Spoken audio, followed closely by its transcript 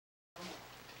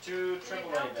2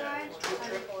 AAA batteries. 2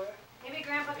 AAA. Maybe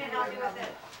Grandpa can help you with it.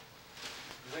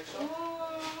 You think so?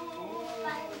 Ooh,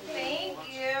 thank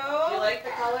you. Do you like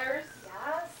the colors?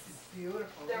 Yes. It's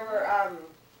beautiful. There were,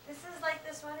 This is like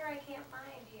the sweater I can't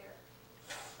find here.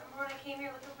 Remember when I came here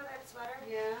looking for that sweater?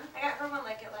 yeah. I got her one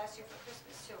like it last year for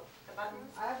Christmas too. The buttons.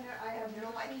 I have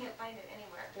no I can't find it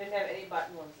anywhere. We didn't have any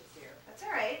button ones this year. That's all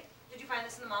right. Did you find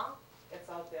this in the mall? It's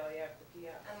out there, yeah, at the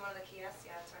kiosk. And one of the kiosks?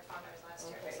 Yeah, that's where I found ours last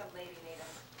year. Okay. Some lady made them.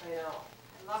 I know.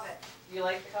 I love it. Do you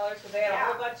like the colors? Because they had a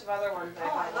Yeah. whole bunch of other ones. Oh,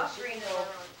 I thought, love well, she green and can go-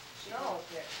 maroon. She can No. go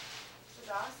pick. This is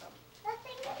awesome. I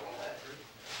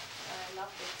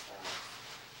love this stuff.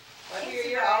 Well, Thanks, you're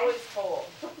you guys. always cold.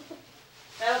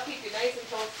 That'll keep you nice and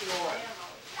toasty I warm. am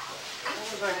always cold. What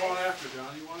was I going after,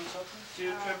 John? You wanted something?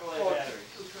 2 AAA Four. batteries.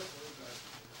 2 AAA batteries.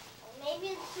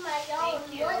 Maybe it's my own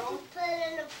Thank you. wood to put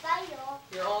in the fire.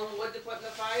 Your own wood to put in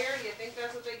the fire? You think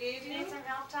that's what they gave Do you you? need some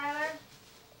help, Tyler?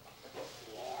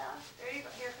 Yeah. There you go.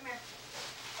 Here, come here.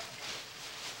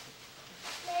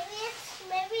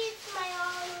 Maybe it's my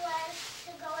own wood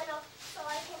to go in so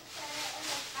I can put it in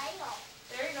the fire.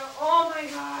 There you go. Oh my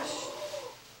gosh.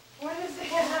 What is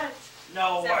that?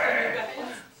 No Is that from you way.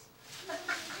 guys?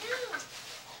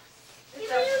 Dude.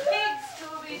 It's a big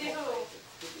Scooby-Doo.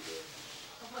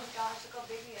 Oh my gosh, look how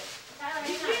big he is. Tyler,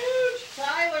 It's hang on. huge!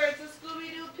 Tyler, it's a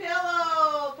Scooby-Doo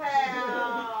pillow,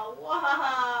 pal!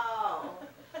 Wow!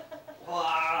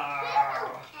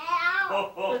 Wow.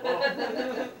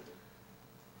 Ow.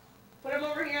 Put him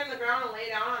over here on the ground and lay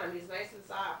down on him. He's nice and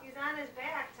soft. He's on his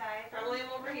back, Ty. Come lay him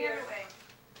over Come here. the other way.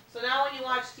 So now when you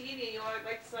watch TV and you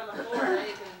like to sit on the floor, now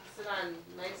you can sit on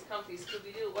nice comfy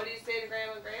Scooby-Doo. What do you say to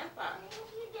Grandma and Grandpa?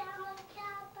 Thank you, Grandma and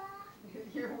Papa.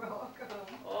 You're welcome.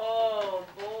 Oh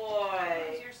Here's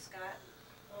boy. your Scott.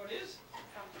 Oh, it is?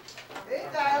 Hey,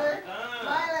 Tyler. Ah.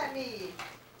 Smile at me.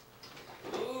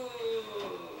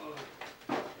 Ooh.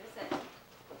 What is it?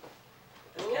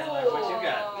 That's kind of like what you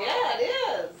got. Yeah, it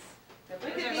is. We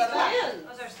Those could are be so- twins.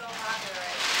 Those are so popular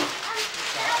right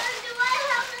Tyler, do I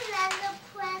have another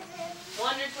present?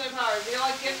 Wonder Twin Powers. You know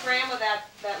what? Give Grandma that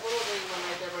little green one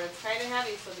right there, but it's kind of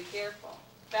heavy, so be careful.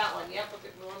 That one. Yep. Look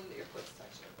at the one that your foot's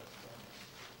touching.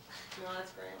 No,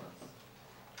 that's Grandma's.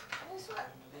 This one.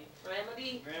 Grandma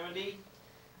D. Grandma D.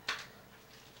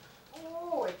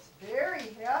 Oh, it's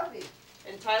very heavy.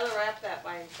 And Tyler wrapped that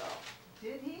by himself.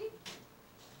 Did he?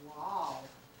 Wow.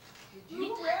 Did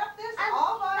you wrap this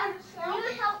all by yourself?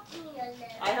 You helped me a little.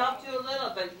 I helped you a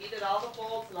little, but he did all the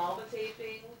folds and all the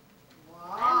taping.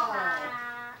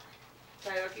 Wow.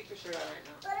 Tyler, keep your shirt on right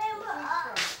now. But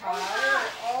I'm This is from Tyler.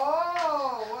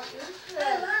 Oh, what is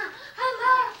this?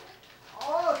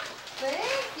 Oh,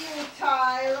 thank you,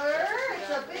 Tyler. It's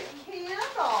a big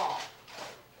candle.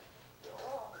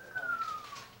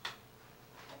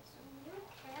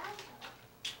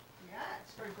 Yeah,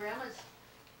 it's for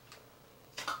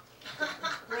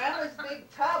Grandma's big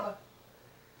tub.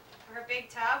 For her big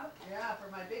tub. Yeah, for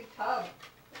my big tub.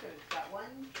 Look at it, it's got 1,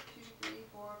 2, 3,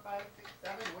 4, 5, 6,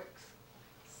 7 wicks.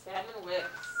 7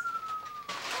 wicks.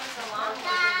 Oh, it's a long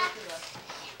one.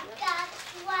 That's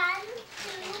 1,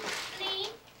 2, 3,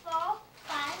 4,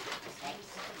 5, 6,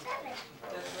 7.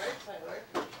 That's right, Tyler.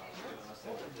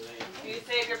 Do you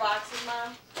save your boxes,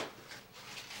 Mom?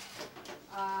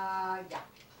 Yeah.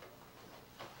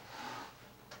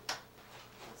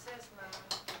 What's this, Mom?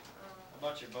 How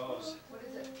about your bows? What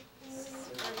is it? This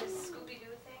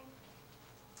Scooby-Doo thing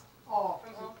Oh,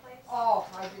 from Home Place. oh,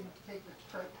 I didn't take the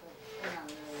trick. Hang on,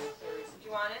 there it is. Do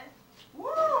you want it?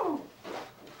 Woo!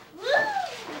 Woo!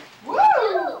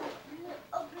 Woo!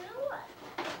 A blue one.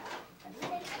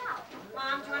 Take it out.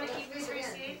 Mom, do you want to keep Let's this leave it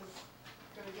in, receipt? 'cause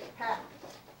it's gonna get packed.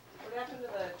 What happened to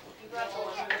the, you brought the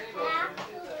one Take it anyway, back didn't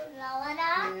to you, the- blow it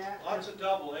up. Yeah. Lots of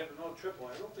double A, but no triple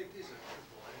A. I don't think these are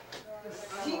triple A. The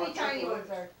teeny tiny ones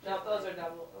are. No, those are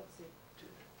double, let's see.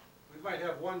 We might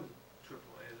have one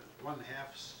triple A, one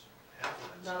half of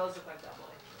that. No, those look like double.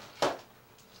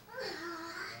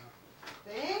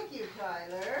 Thank you,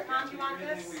 Tyler. Mom, do you want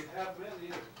Anything this? we have in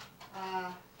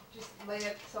either. Just lay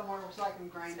it somewhere so I can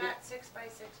It's grind it. got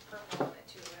 6x6 purple on it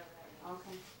too, whatever that is.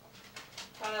 Okay.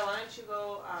 Tyler, why don't you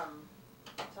go,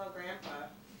 tell Grandpa,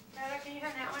 Tyler, can you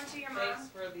hand that one to your thanks mom?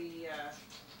 for the,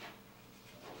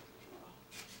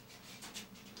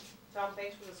 tell him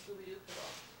thanks for the Scooby-Doo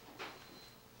pillow.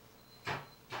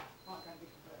 Oh, gotta be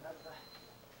good. That's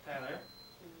the- Tyler.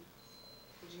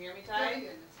 Did you hear me, Oh, Ty?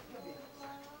 goodness, goodness.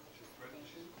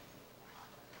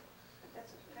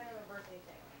 That's kind of a birthday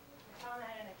thing. I found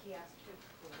that in a kiosk too.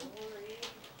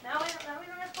 Now we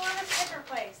don't have to go to the sticker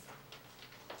place.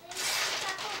 We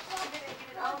did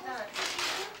it all done.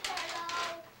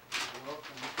 You're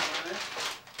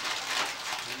welcome.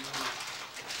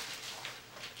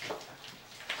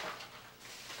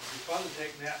 down and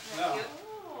take naps now.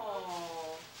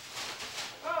 Oh,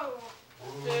 Oh.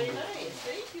 very nice.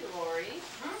 Thank you, Lori.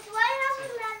 Do I have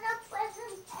another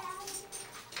present, Daddy?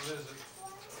 What is it?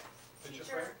 Picture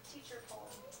frame? Teacher poem.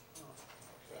 Oh,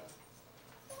 okay.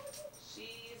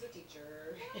 She's a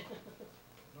teacher.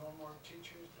 No more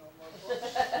teachers, no more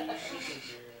books.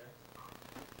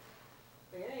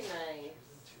 Very nice.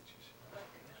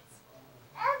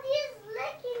 Daddy's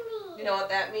licking me. You know what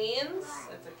that means?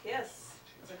 It's a kiss.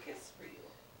 It's a kiss for you.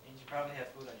 And you probably have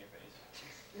food on your face.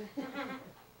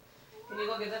 Can you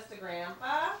go give this to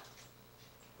Grandpa?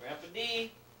 Grandpa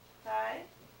D. Ty?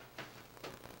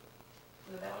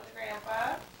 Give that one to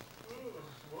Grandpa.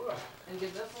 Ooh, And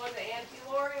give this one to Auntie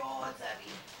Lori. Oh, it's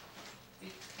heavy.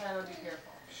 Tyler, be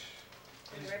careful.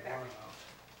 he's Right back. worn out.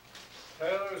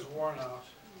 Tyler's worn out.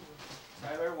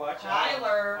 Tyler, watch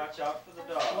Tyler. out. Watch out for the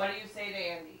What dog. do you say to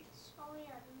Andy? Oh,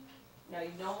 yeah. No,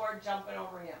 you no more jumping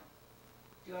over him.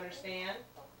 Do you understand?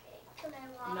 Okay. Can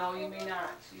I walk? No, you may not.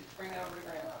 You bring it over to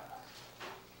Grandpa.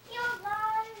 You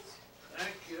guys.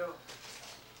 Thank you.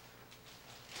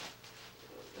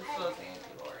 This was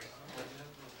Auntie Lori.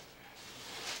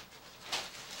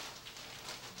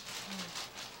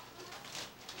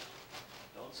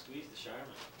 Don't squeeze the Charmin.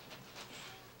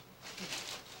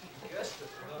 Guessed it,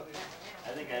 without even- I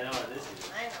think I know what this is.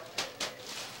 I know what it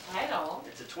is. I know.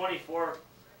 It's a 24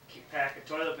 pack of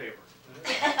toilet paper. You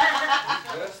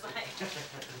guessed it. You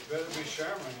better be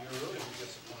Sherman, you'll really be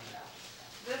disappointed.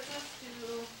 This is to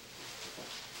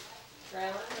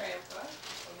Grandma and Grandpa.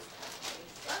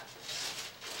 Lisa.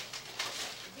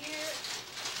 Here.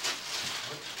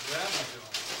 What's Grandma doing?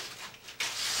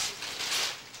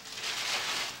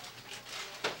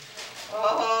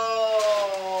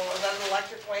 Oh, is that an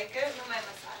electric blanket? This is my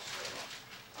massage table.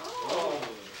 Oh.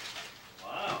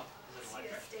 Wow. Is it See,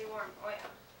 electric? stay warm. Oh yeah.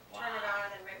 Turn it on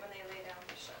and then right when they lay down,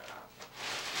 we shut it off.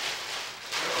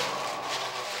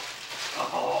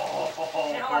 Oh,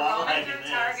 You know, we're going through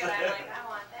Target, I'm like, I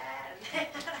want that, and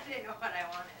I didn't know what I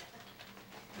wanted.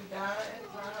 We got it.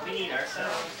 We need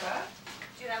ourselves.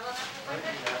 Do you have one up We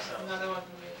there? need ourselves. Another one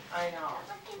for me. I know.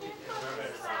 That's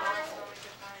what we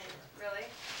could find. Really?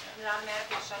 It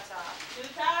automatically shuts off. To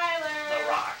Tyler. The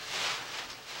Rock.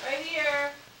 Right here.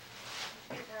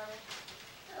 Hey, Tyler.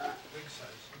 Big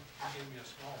size. You gave me a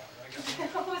small one. I got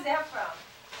Who's that from?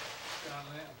 John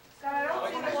Lamb. God, I don't I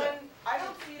see like the this. one. I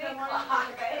don't see the Big one. clock,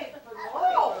 in the right? bag for I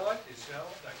Lori. like these, Sal,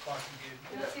 that clock you gave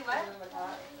You me. don't see what? In the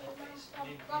top. I There's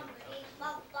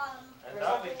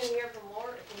thought we, something in here from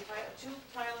Lori, from Tyler, to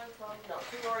Tyler from, no,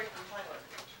 to Lori from Tyler.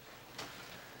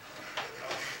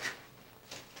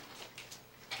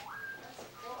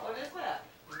 What is that?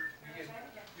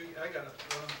 I got it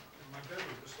in my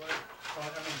bedroom, just like,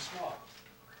 small.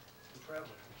 I'm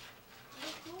traveling.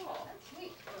 Oh, cool. That's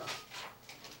neat.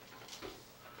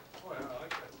 Boy, I like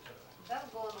that. That'll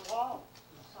go on the wall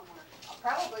somewhere.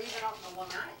 Probably even up in the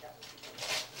lanai.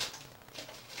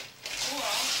 Cool.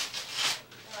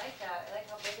 I like that. I like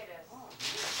how big it is. Oh,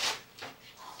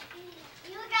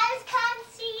 You guys can't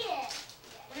see it.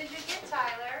 What did you get,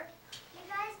 Tyler? You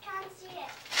guys can't see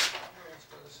it. Oh, it's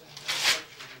got the same texture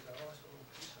as that last little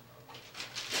piece of it.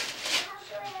 You have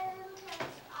to put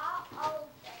it all over.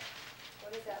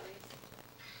 What is that, Lisa?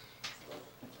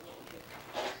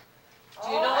 Do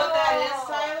you know what that is,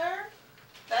 Tyler?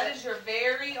 That is your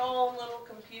very own little I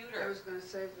computer. was gonna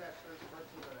save that for his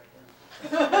birthday, but I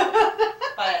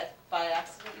didn't. By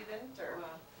accident you didn't, or?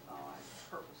 No, I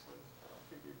purposely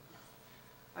figured,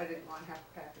 I didn't want to have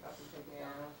to pack it up and take it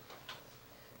Yeah. down.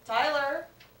 Tyler,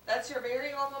 that's your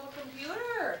very own little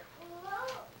computer.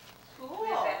 Whoa. Cool. We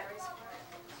have batteries for it.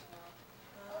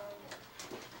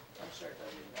 I'm sure it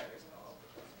does use batteries and all.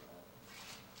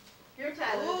 Here,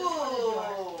 Tyler, this one is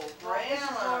yours. Ooh, This is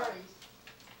grandma. Lori's.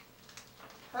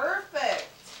 Perfect.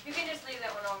 You can just leave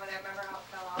that one over there. Remember how it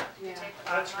fell off? You Yeah. tape the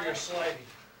That's bottom for of your it? sliding.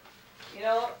 You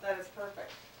know, that is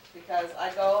perfect. Because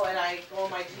I go in my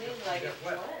jeans and I get Get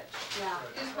wet. drenched. Yeah,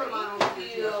 Right. just put them on over Thank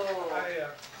here. you. I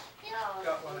No.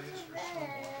 got one of these for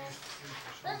snowball.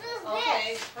 This is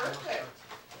Okay, this. perfect.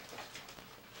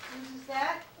 Whose is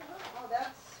that? Oh,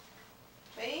 that's,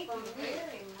 Thank you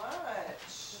very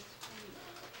much.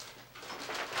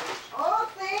 oh,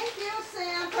 thank you,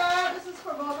 Santa. This is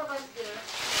for both of us, dear.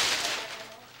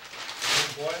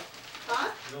 Little boy,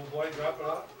 Huh? little boy, drop it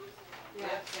off.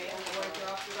 Yep, And the boy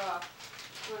dropped it off.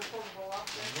 You want to pull the bowl off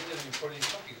there? You didn't even put any